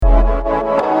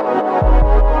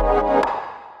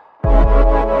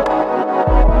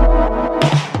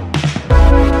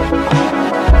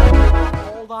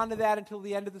of that until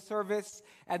the end of the service,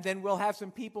 and then we'll have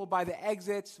some people by the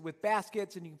exits with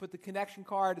baskets, and you can put the connection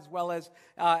card as well as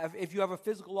if you have a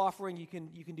physical offering, you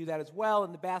can do that as well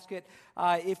in the basket.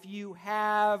 If you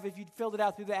filled it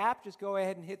out through the app, just go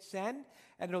ahead and hit send,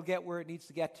 and it'll get where it needs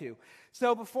to get to.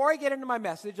 So before I get into my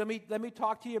message, let me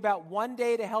talk to you about One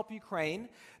Day to Help Ukraine.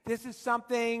 This is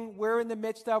something we're in the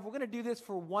midst of. We're going to do this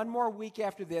for one more week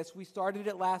after this. We started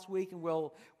it last week, and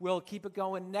we'll keep it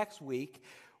going next week.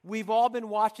 We've all been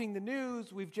watching the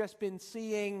news. We've just been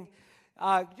seeing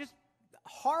just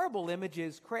horrible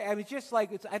images. I mean, just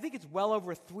like I think it's well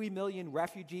over 3 million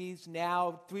refugees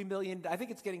now. 3 million. I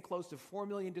think it's getting close to 4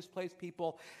 million displaced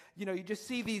people. You know, you just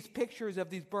see these pictures of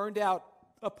these burned out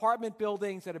apartment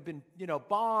buildings that have been,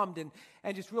 bombed,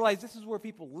 and just realize this is where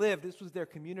people live. This was their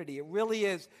community. It really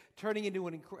is turning into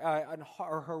a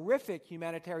horrific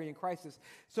humanitarian crisis.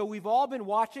 So we've all been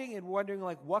watching and wondering,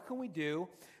 what can we do?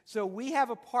 So we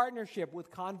have a partnership with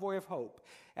Convoy of Hope.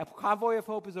 And Convoy of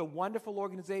Hope is a wonderful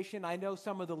organization. I know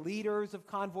some of the leaders of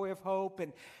Convoy of Hope,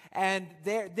 and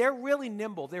they're really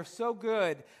nimble. They're so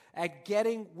good at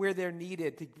getting where they're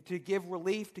needed to give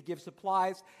relief, to give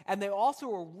supplies, and they also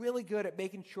are really good at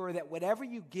making sure that whatever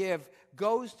you give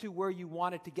goes to where you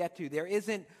want it to get to. There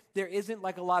isn't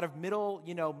like a lot of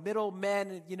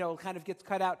middlemen, kind of gets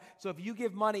cut out. So if you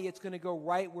give money, it's going to go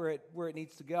right where it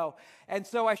needs to go. And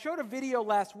so I showed a video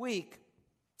last week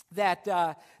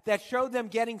that showed them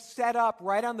getting set up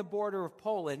right on the border of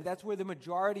Poland. That's where the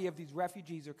majority of these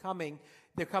refugees are coming.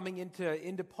 They're coming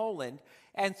into Poland.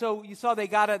 And so you saw they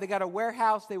got a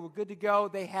warehouse. They were good to go.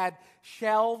 They had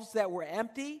shelves that were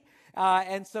empty.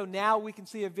 And so now we can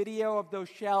see a video of those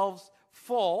shelves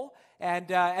full. And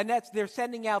they're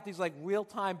sending out these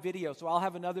real-time videos. So I'll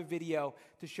have another video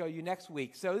to show you next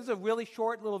week. So this is a really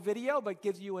short little video, but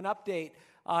gives you an update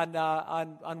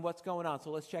on what's going on.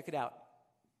 So let's check it out.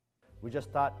 We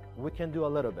just thought we can do a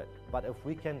little bit, but if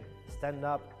we can stand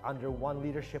up under one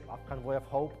leadership of Convoy of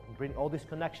Hope, bring all these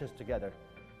connections together,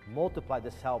 multiply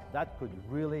this help, that could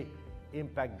really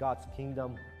impact God's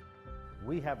kingdom.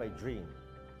 We have a dream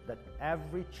that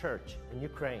every church in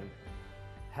Ukraine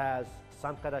has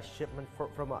some kind of shipment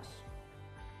from us,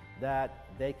 that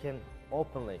they can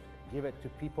openly give it to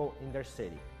people in their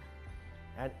city.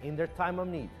 And in their time of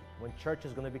need, when church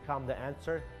is going to become the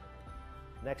answer,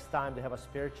 next time they have a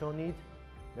spiritual need,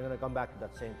 they're going to come back to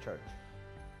that same church.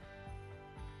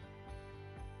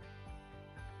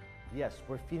 Yes,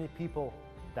 we're feeding people,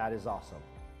 that is awesome.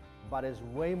 But it's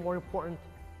way more important,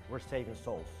 we're saving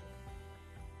souls.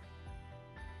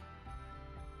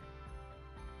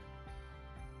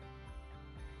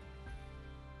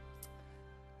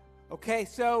 Okay,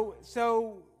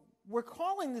 so we're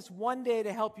calling this One Day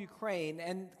to Help Ukraine,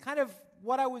 and kind of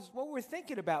what we're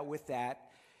thinking about with that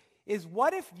is,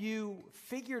 what if you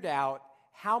figured out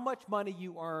how much money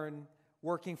you earn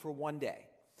working for one day,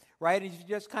 right? And you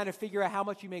just kind of figure out how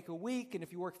much you make a week, and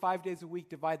if you work 5 days a week,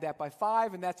 divide that by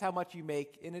 5, and that's how much you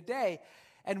make in a day.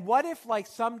 And what if,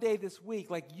 someday this week,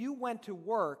 you went to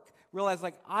work, realized,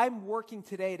 I'm working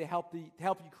today to help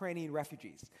Ukrainian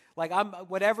refugees.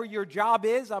 Whatever your job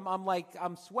is,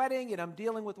 I'm sweating and I'm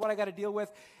dealing with what I got to deal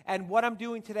with, and what I'm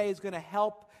doing today is going to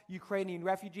help Ukrainian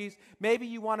refugees. Maybe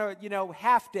you want a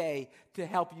half day to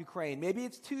help Ukraine. Maybe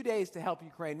it's 2 days to help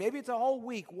Ukraine. Maybe it's a whole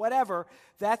week. Whatever,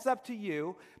 that's up to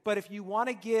you. But if you want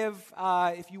to give,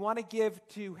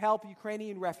 to help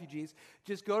Ukrainian refugees,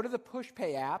 just go to the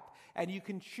PushPay app, and you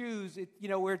can choose it.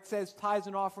 Where it says tithes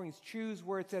and offerings, choose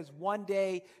where it says One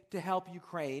Day to Help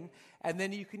Ukraine, and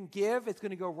then you can give. It's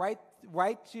going to go right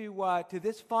to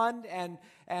this fund, and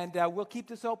we'll keep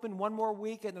this open one more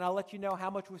week, and then I'll let you know how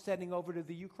much we're sending over to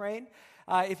the Ukraine.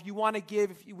 If you want to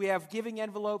give, we have giving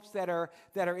envelopes that are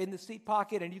in the seat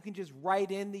pocket, and you can just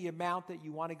write in the amount that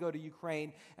you want to go to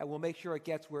Ukraine, and we'll make sure it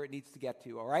gets where it needs to get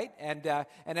to. All right, and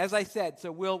as I said,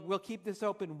 so we'll keep this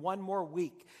open one more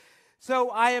week.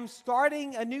 So I am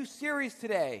starting a new series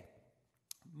today,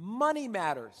 Money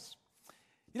Matters.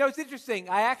 It's interesting.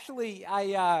 I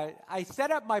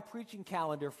set up my preaching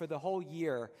calendar for the whole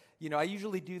year. I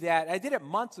usually do that. I did it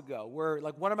months ago, where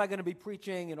what am I going to be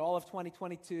preaching in all of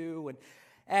 2022,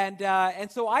 and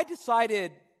so I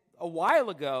decided a while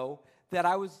ago that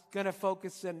I was going to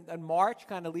focus in March,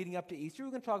 kind of leading up to Easter. We're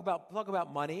going to talk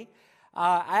about money.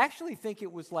 I actually think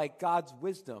it was God's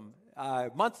wisdom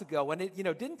months ago, when it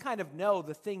didn't kind of know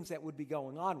the things that would be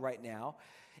going on right now.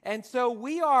 And so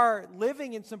we are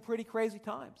living in some pretty crazy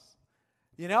times.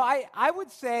 I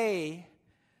would say,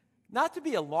 not to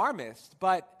be alarmist,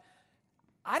 but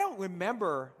I don't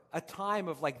remember a time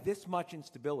of like this much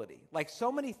instability, like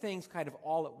so many things kind of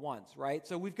all at once, right?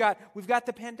 So we've got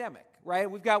the pandemic, right?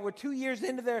 We're 2 years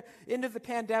into the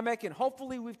pandemic, and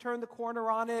hopefully we've turned the corner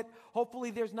on it. Hopefully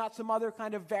there's not some other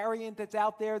kind of variant that's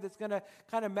out there that's going to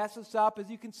kind of mess us up. As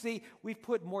you can see, we've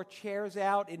put more chairs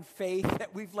out in faith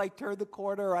that we've like turned the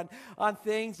corner on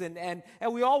things, and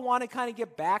we all want to kind of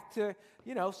get back to,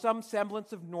 you know, some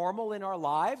semblance of normal in our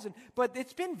lives, but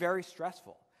it's been very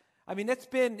stressful. I mean,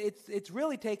 it's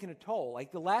really taken a toll.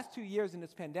 Like the last 2 years in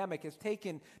this pandemic has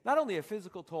taken not only a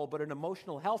physical toll, but an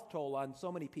emotional health toll on so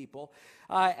many people.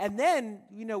 And then,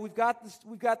 you know, we've got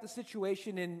the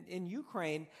situation in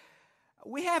Ukraine.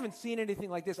 We haven't seen anything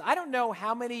like this. I don't know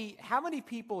how many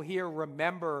people here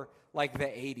remember like the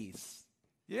 80s.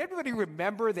 Everybody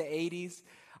remember the 80s?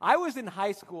 I was in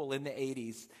high school in the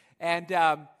 80s,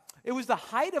 and it was the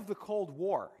height of the Cold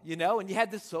War, you know, and you had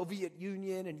the Soviet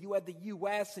Union, and you had the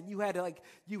U.S., and you had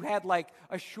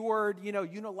assured, you know,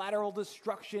 unilateral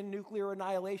destruction, nuclear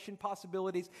annihilation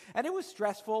possibilities, and it was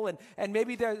stressful. And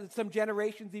maybe there's some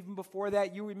generations even before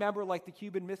that, you remember like the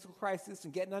Cuban Missile Crisis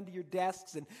and getting under your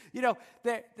desks, and you know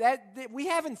that we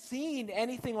haven't seen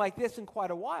anything like this in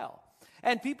quite a while.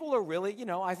 And people are really, you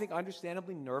know, I think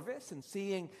understandably nervous and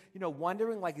seeing, you know,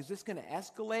 wondering, like, is this going to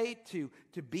escalate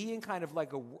to being kind of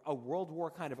like a World War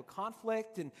kind of a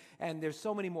conflict? And there's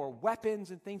so many more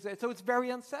weapons and things. So it's very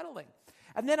unsettling.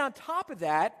 And then on top of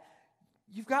that,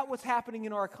 you've got what's happening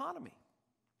in our economy.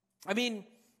 I mean,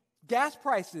 gas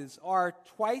prices are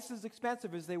twice as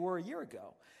expensive as they were a year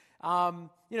ago.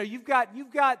 You know, you've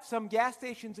got some gas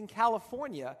stations in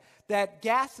California that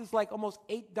gas is like almost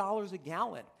 $8 a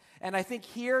gallon. And I think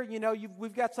here, you know,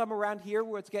 we've got some around here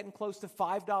where it's getting close to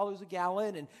 $5 a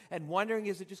gallon, and wondering,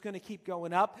 is it just going to keep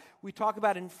going up? We talk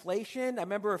about inflation. I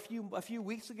remember a few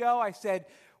weeks ago I said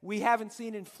we haven't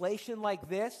seen inflation like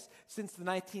this since the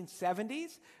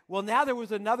 1970s. Well, now there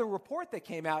was another report that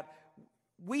came out.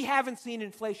 We haven't seen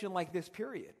inflation like this,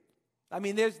 period. I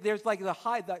mean, there's like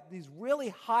these really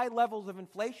high levels of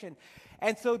inflation,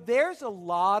 and so there's a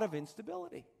lot of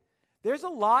instability. There's a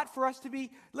lot for us to be,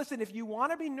 listen, if you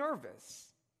want to be nervous,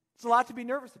 it's a lot to be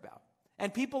nervous about.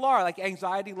 And people are, like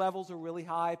anxiety levels are really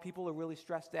high. People are really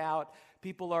stressed out.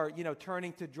 People are, you know,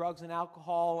 turning to drugs and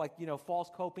alcohol, like, you know,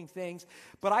 false coping things.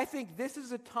 But I think this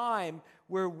is a time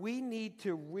where we need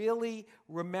to really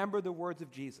remember the words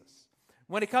of Jesus.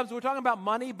 When it comes, we're talking about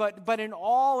money, but in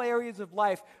all areas of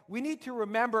life, we need to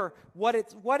remember what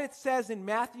it says in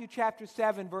Matthew chapter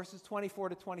 7, verses 24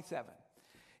 to 27.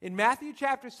 In Matthew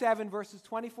chapter 7, verses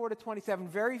 24 to 27,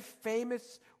 very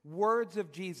famous words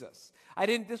of Jesus.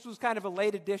 This was kind of a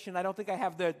late addition. I don't think I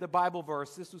have the Bible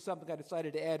verse. This was something I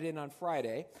decided to add in on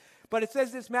Friday. But it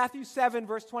says this, Matthew 7,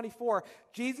 verse 24,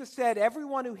 Jesus said,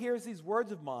 "Everyone who hears these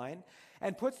words of mine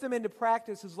and puts them into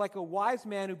practice is like a wise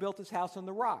man who built his house on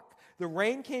the rock. The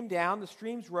rain came down, the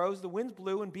streams rose, the winds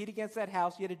blew and beat against that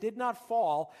house, yet it did not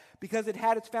fall because it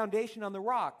had its foundation on the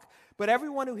rock. But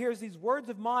everyone who hears these words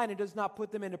of mine and does not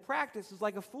put them into practice is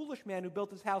like a foolish man who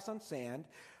built his house on sand.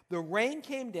 The rain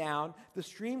came down, the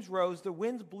streams rose, the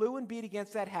winds blew and beat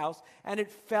against that house, and it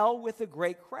fell with a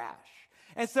great crash."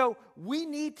 And so we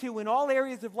need to, in all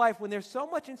areas of life, when there's so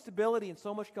much instability and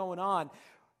so much going on,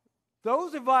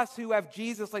 those of us who have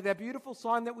Jesus, like that beautiful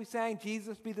song that we sang,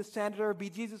 Jesus be the center,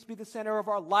 Jesus be the center of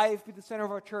our life, be the center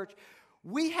of our church,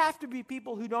 we have to be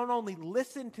people who don't only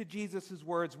listen to Jesus'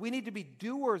 words, we need to be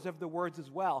doers of the words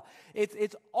as well.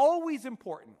 It's always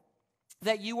important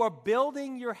that you are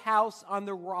building your house on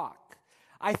the rock.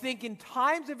 I think in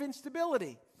times of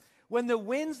instability, when the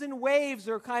winds and waves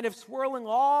are kind of swirling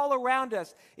all around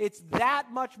us, it's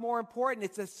that much more important.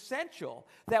 It's essential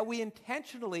that we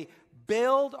intentionally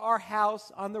build our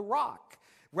house on the rock.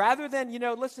 Rather than,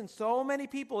 listen, so many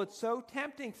people, it's so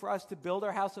tempting for us to build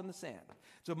our house on the sand.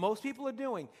 So most people are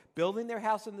doing, building their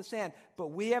house on the sand. But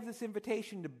we have this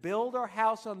invitation to build our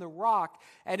house on the rock.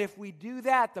 And if we do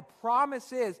that, the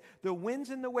promise is the winds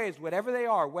and the waves, whatever they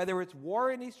are, whether it's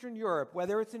war in Eastern Europe,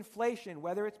 whether it's inflation,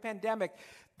 whether it's pandemic,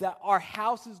 that our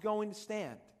house is going to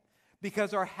stand.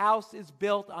 Because our house is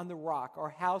built on the rock. Our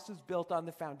house is built on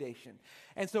the foundation.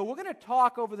 And so we're going to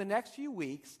talk over the next few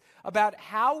weeks about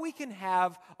how we can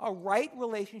have a right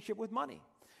relationship with money.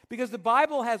 Because the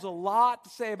Bible has a lot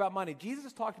to say about money.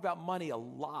 Jesus talked about money a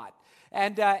lot.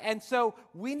 And so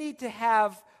we need to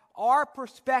have our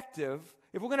perspective.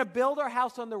 If we're going to build our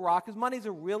house on the rock, because money is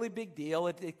a really big deal,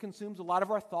 it consumes a lot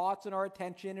of our thoughts and our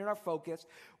attention and our focus,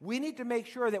 we need to make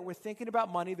sure that we're thinking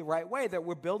about money the right way, that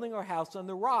we're building our house on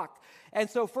the rock. And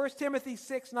so 1 Timothy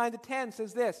 6, 9 to 10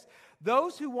 says this,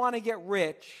 "Those who want to get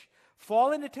rich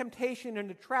fall into temptation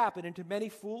and a trap and into many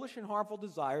foolish and harmful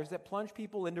desires that plunge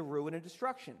people into ruin and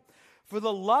destruction. For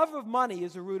the love of money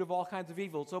is the root of all kinds of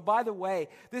evil. So, by the way,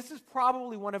 this is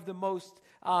probably one of the most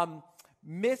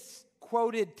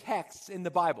misquoted texts in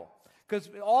the Bible. Because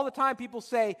all the time people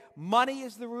say money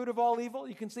is the root of all evil.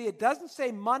 You can see it doesn't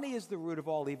say money is the root of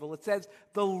all evil. It says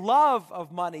the love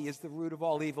of money is the root of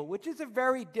all evil, which is a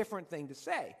very different thing to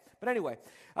say. But anyway,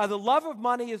 the love of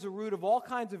money is the root of all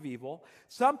kinds of evil.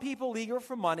 Some people eager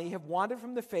for money have wandered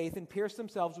from the faith and pierced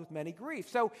themselves with many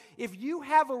griefs. So if you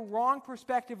have a wrong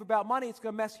perspective about money, it's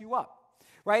going to mess you up.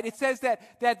 Right? It says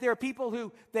that there are people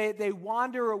who they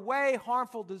wander away,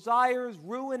 harmful desires,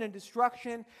 ruin and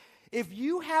destruction. If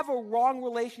you have a wrong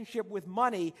relationship with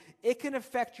money, it can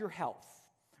affect your health,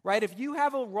 right? If you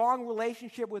have a wrong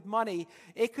relationship with money,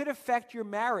 it could affect your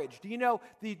marriage. Do you know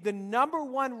the number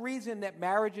one reason that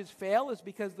marriages fail is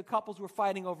because the couples were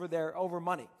fighting over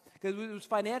money? Because it was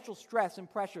financial stress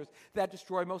and pressures that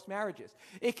destroy most marriages.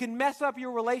 It can mess up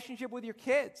your relationship with your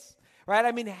kids. Right?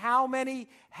 I mean, how many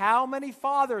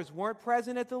fathers weren't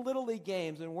present at the Little League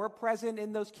games and weren't present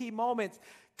in those key moments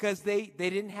because they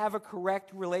didn't have a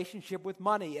correct relationship with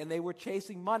money and they were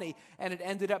chasing money and it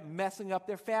ended up messing up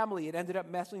their family. It ended up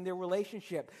messing their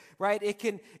relationship. Right? It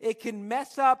can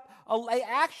mess up.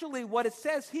 Actually, what it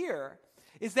says here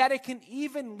is that it can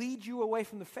even lead you away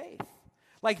from the faith.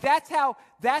 Like that's how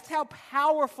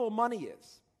powerful money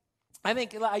is. I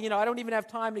think, I don't even have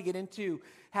time to get into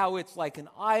how it's like an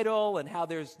idol and how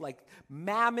there's like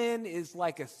mammon is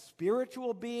like a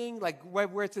spiritual being, like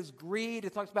where it says greed,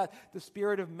 it talks about the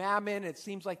spirit of mammon. It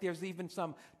seems like there's even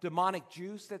some demonic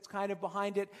juice that's kind of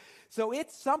behind it. So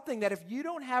it's something that if you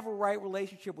don't have a right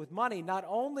relationship with money, not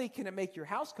only can it make your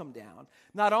house come down,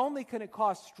 not only can it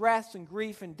cause stress and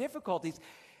grief and difficulties,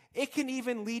 it can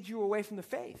even lead you away from the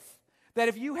faith. That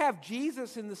if you have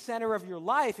Jesus in the center of your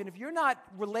life, and if you're not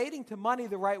relating to money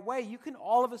the right way, you can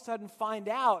all of a sudden find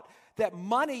out that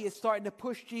money is starting to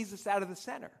push Jesus out of the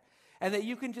center. And that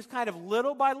you can just kind of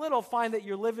little by little find that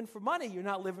you're living for money, you're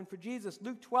not living for Jesus.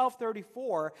 Luke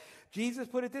 12:34, Jesus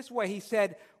put it this way. He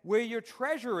said, where your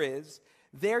treasure is,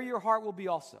 there your heart will be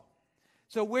also.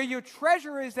 So where your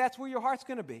treasure is, that's where your heart's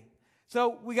going to be.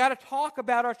 So we got to talk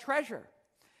about our treasure.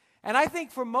 And I think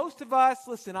for most of us,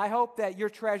 listen, I hope that your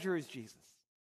treasure is Jesus.